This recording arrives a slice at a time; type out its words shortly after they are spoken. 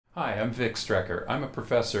Hi, I'm Vic Strecher. I'm a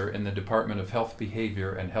professor in the Department of Health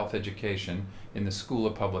Behavior and Health Education in the School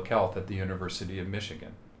of Public Health at the University of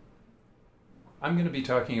Michigan. I'm going to be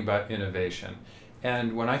talking about innovation.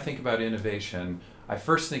 And when I think about innovation, I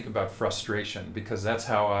first think about frustration because that's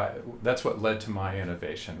what led to my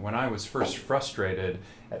innovation. When I was first frustrated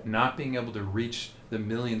at not being able to reach the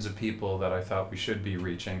millions of people that I thought we should be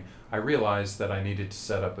reaching, I realized that I needed to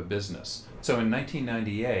set up a business. So in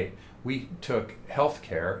 1998, we took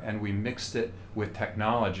healthcare and we mixed it with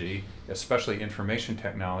technology, especially information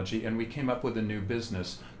technology, and we came up with a new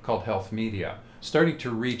business called HealthMedia, starting to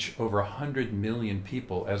reach over 100 million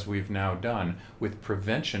people as we've now done with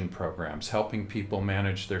prevention programs, helping people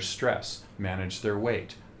manage their stress, manage their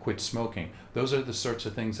weight, quit smoking. Those are the sorts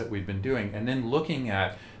of things that we've been doing. And then looking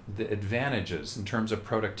at the advantages in terms of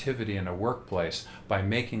productivity in a workplace by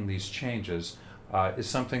making these changes is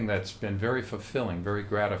something that's been very fulfilling, very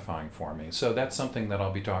gratifying for me. So that's something that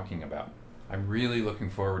I'll be talking about. I'm really looking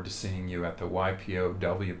forward to seeing you at the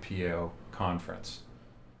YPO-WPO conference.